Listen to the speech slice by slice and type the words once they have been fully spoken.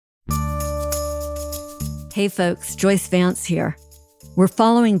Hey folks, Joyce Vance here. We're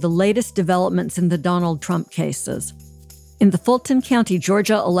following the latest developments in the Donald Trump cases. In the Fulton County,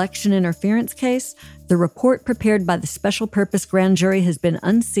 Georgia election interference case, the report prepared by the special purpose grand jury has been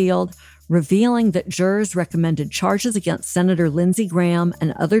unsealed, revealing that jurors recommended charges against Senator Lindsey Graham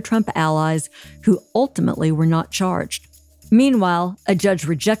and other Trump allies who ultimately were not charged. Meanwhile, a judge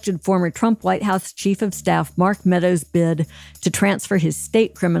rejected former Trump White House Chief of Staff Mark Meadows' bid to transfer his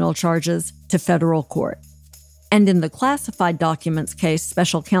state criminal charges to federal court. And in the classified documents case,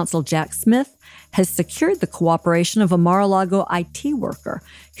 special counsel Jack Smith has secured the cooperation of a Mar-a-Lago IT worker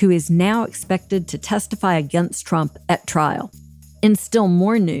who is now expected to testify against Trump at trial. In still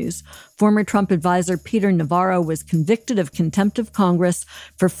more news, former Trump advisor Peter Navarro was convicted of contempt of Congress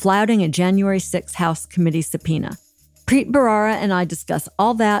for flouting a January 6 House committee subpoena. Preet Bharara and I discuss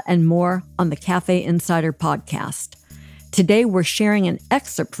all that and more on the Cafe Insider podcast. Today, we're sharing an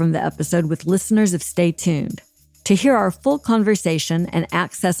excerpt from the episode with listeners of Stay Tuned. To hear our full conversation and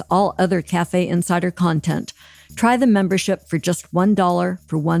access all other Cafe Insider content, try the membership for just $1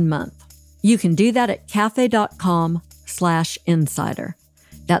 for 1 month. You can do that at cafe.com/insider.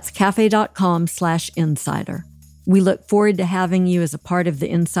 That's cafe.com/insider. We look forward to having you as a part of the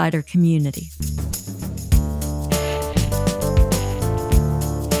Insider community.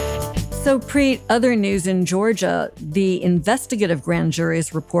 So, Preet, other news in Georgia, the investigative grand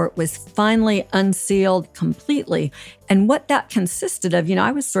jury's report was finally unsealed completely. And what that consisted of,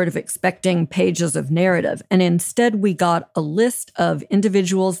 I was sort of expecting pages of narrative. And instead, we got a list of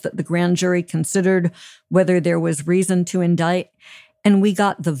individuals that the grand jury considered whether there was reason to indict. And we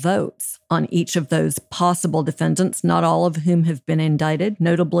got the votes on each of those possible defendants, not all of whom have been indicted,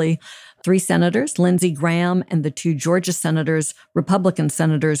 notably 3 senators, Lindsey Graham and the 2 Georgia senators, Republican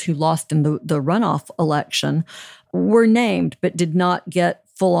senators who lost in the runoff election, were named but did not get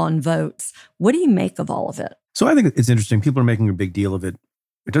full-on votes. What do you make of all of it? So I think it's interesting. People are making a big deal of it.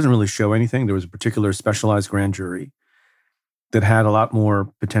 It doesn't really show anything. There was a particular specialized grand jury that had a lot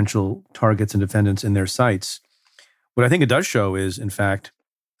more potential targets and defendants in their sights. What I think it does show is, in fact,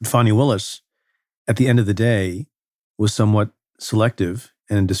 Fani Willis, at the end of the day, was somewhat selective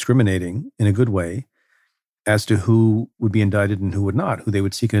and discriminating in a good way as to who would be indicted and who would not, who they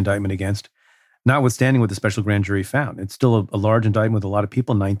would seek an indictment against, notwithstanding what the special grand jury found. It's still a large indictment with a lot of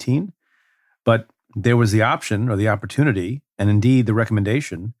people, 19, but there was the option or the opportunity, and indeed the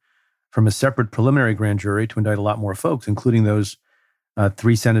recommendation from a separate preliminary grand jury to indict a lot more folks, including those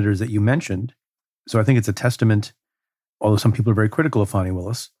 3 senators that you mentioned. So I think it's a testament, although some people are very critical of Fani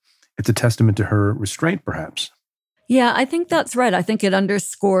Willis, it's a testament to her restraint, perhaps. Yeah, I think that's right. I think it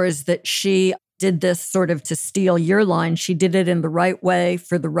underscores that she did this sort of to steal your line. She did it in the right way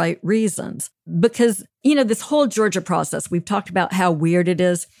for the right reasons. Because, this whole Georgia process, we've talked about how weird it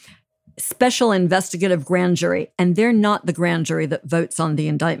is. Special investigative grand jury, and they're not the grand jury that votes on the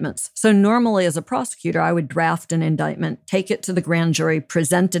indictments. So normally as a prosecutor, I would draft an indictment, take it to the grand jury,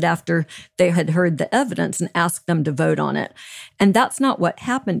 present it after they had heard the evidence and ask them to vote on it. And that's not what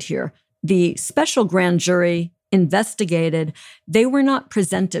happened here. The special grand jury investigated, they were not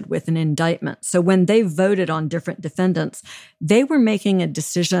presented with an indictment. So when they voted on different defendants, they were making a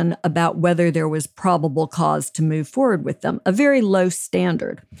decision about whether there was probable cause to move forward with them, a very low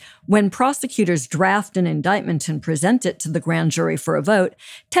standard. When prosecutors draft an indictment and present it to the grand jury for a vote,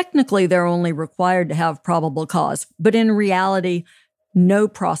 technically they're only required to have probable cause. But in reality, no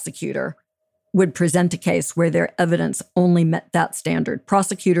prosecutor would present a case where their evidence only met that standard.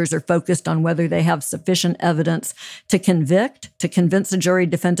 Prosecutors are focused on whether they have sufficient evidence to convict, to convince a jury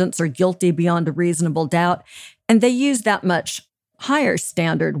defendants are guilty beyond a reasonable doubt, and they use that much higher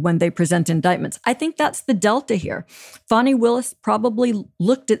standard when they present indictments. I think that's the delta here. Fani Willis probably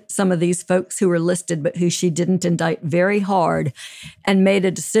looked at some of these folks who were listed but who she didn't indict very hard and made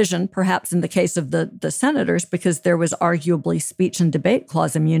a decision, perhaps in the case of the senators, because there was arguably speech and debate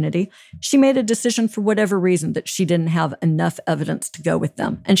clause immunity, she made a decision for whatever reason that she didn't have enough evidence to go with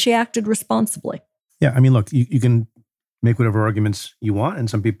them. And she acted responsibly. Yeah, I mean, look, you can make whatever arguments you want, and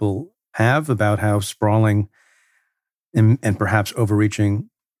some people have about how sprawling and perhaps overreaching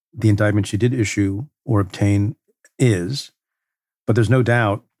the indictment she did issue or obtain is. But there's no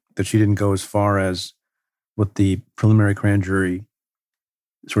doubt that she didn't go as far as what the preliminary grand jury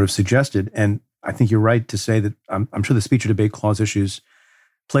sort of suggested. And I think you're right to say that I'm sure the speech or debate clause issues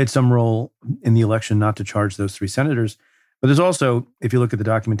played some role in the election not to charge those 3 senators. But there's also, if you look at the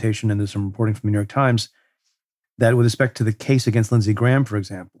documentation, and there's some reporting from the New York Times, that with respect to the case against Lindsey Graham, for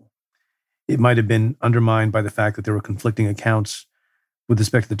example, it might have been undermined by the fact that there were conflicting accounts with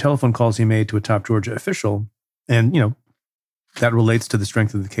respect to the telephone calls he made to a top Georgia official. And, that relates to the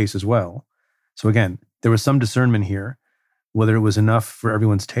strength of the case as well. So again, there was some discernment here. Whether it was enough for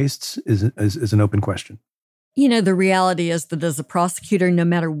everyone's tastes is an open question. You know, the reality is that as a prosecutor, no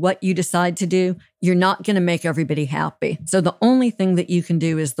matter what you decide to do, you're not going to make everybody happy. So the only thing that you can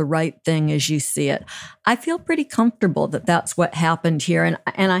do is the right thing as you see it. I feel pretty comfortable that that's what happened here.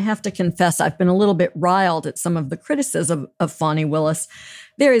 And I have to confess, I've been a little bit riled at some of the criticism of Fani Willis.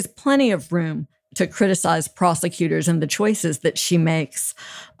 There is plenty of room to criticize prosecutors and the choices that she makes.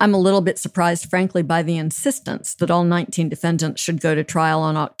 I'm a little bit surprised, frankly, by the insistence that all 19 defendants should go to trial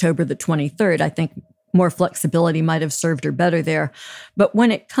on October the 23rd. I think more flexibility might have served her better there. But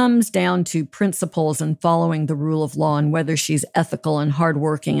when it comes down to principles and following the rule of law and whether she's ethical and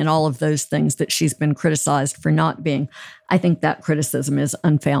hardworking and all of those things that she's been criticized for not being, I think that criticism is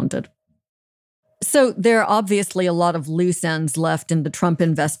unfounded. So there are obviously a lot of loose ends left in the Trump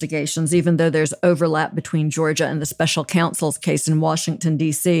investigations, even though there's overlap between Georgia and the special counsel's case in Washington,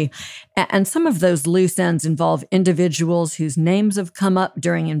 D.C. And some of those loose ends involve individuals whose names have come up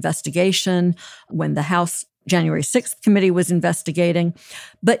during investigation when the House January 6th committee was investigating,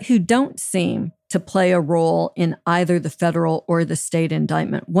 but who don't seem to play a role in either the federal or the state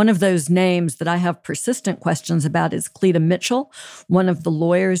indictment. One of those names that I have persistent questions about is Cleta Mitchell, one of the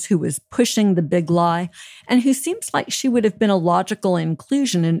lawyers who was pushing the big lie and who seems like she would have been a logical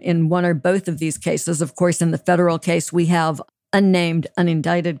inclusion in one or both of these cases. Of course, in the federal case, we have unnamed,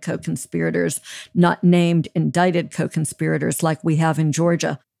 unindicted co-conspirators, not named, indicted co-conspirators like we have in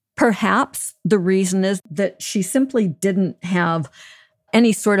Georgia. Perhaps the reason is that she simply didn't have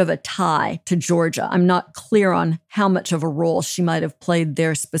any sort of a tie to Georgia. I'm not clear on how much of a role she might have played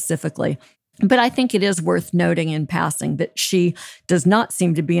there specifically. But I think it is worth noting in passing that she does not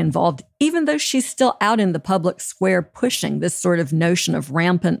seem to be involved, even though she's still out in the public square pushing this sort of notion of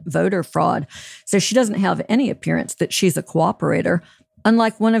rampant voter fraud. So she doesn't have any appearance that she's a cooperator.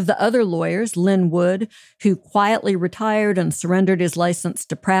 Unlike one of the other lawyers, Lin Wood, who quietly retired and surrendered his license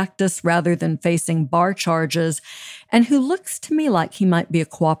to practice rather than facing bar charges, and who looks to me like he might be a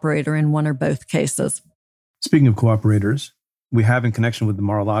cooperator in one or both cases. Speaking of cooperators, we have in connection with the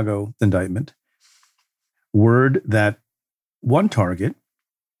Mar-a-Lago indictment, word that one target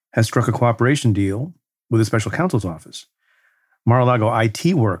has struck a cooperation deal with the special counsel's office. Mar-a-Lago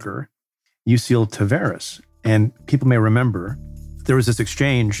IT worker, Yuscil Taveras. And people may remember there was this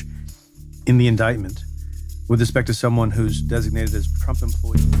exchange in the indictment with respect to someone who's designated as Trump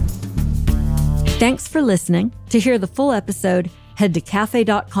employee. Thanks for listening. To hear the full episode, head to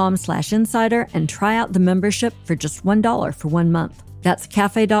cafe.com/insider and try out the membership for just $1 for 1 month. That's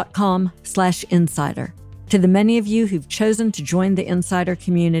cafe.com/insider. To the many of you who've chosen to join the Insider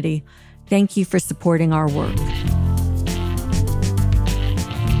community, thank you for supporting our work.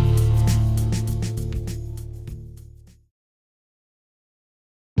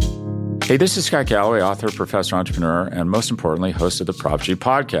 Hey, this is Scott Galloway, author, professor, entrepreneur, and most importantly, host of the Prop G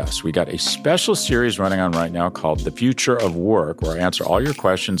podcast. We got a special series running on right now called The Future of Work, where I answer all your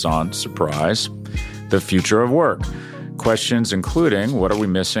questions on, surprise, the future of work. Questions including, what are we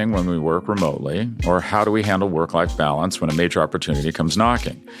missing when we work remotely? Or how do we handle work-life balance when a major opportunity comes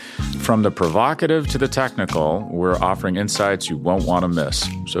knocking? From the provocative to the technical, we're offering insights you won't want to miss.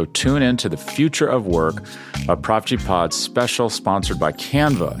 So tune in to The Future of Work, a Prop G Pod special sponsored by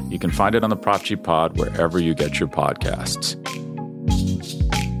Canva. You can find it on the Prop G Pod wherever you get your podcasts.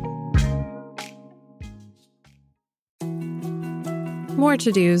 More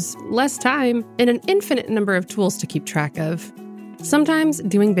to-dos, less time, and an infinite number of tools to keep track of. Sometimes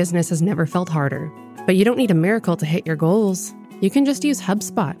doing business has never felt harder, but you don't need a miracle to hit your goals. You can just use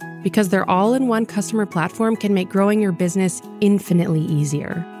HubSpot, because their all-in-one customer platform can make growing your business infinitely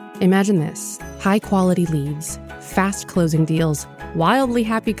easier. Imagine this: high-quality leads, fast closing deals, wildly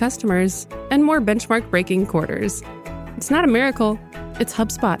happy customers, and more benchmark-breaking quarters. It's not a miracle, it's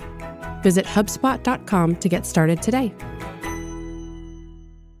HubSpot. Visit HubSpot.com to get started today.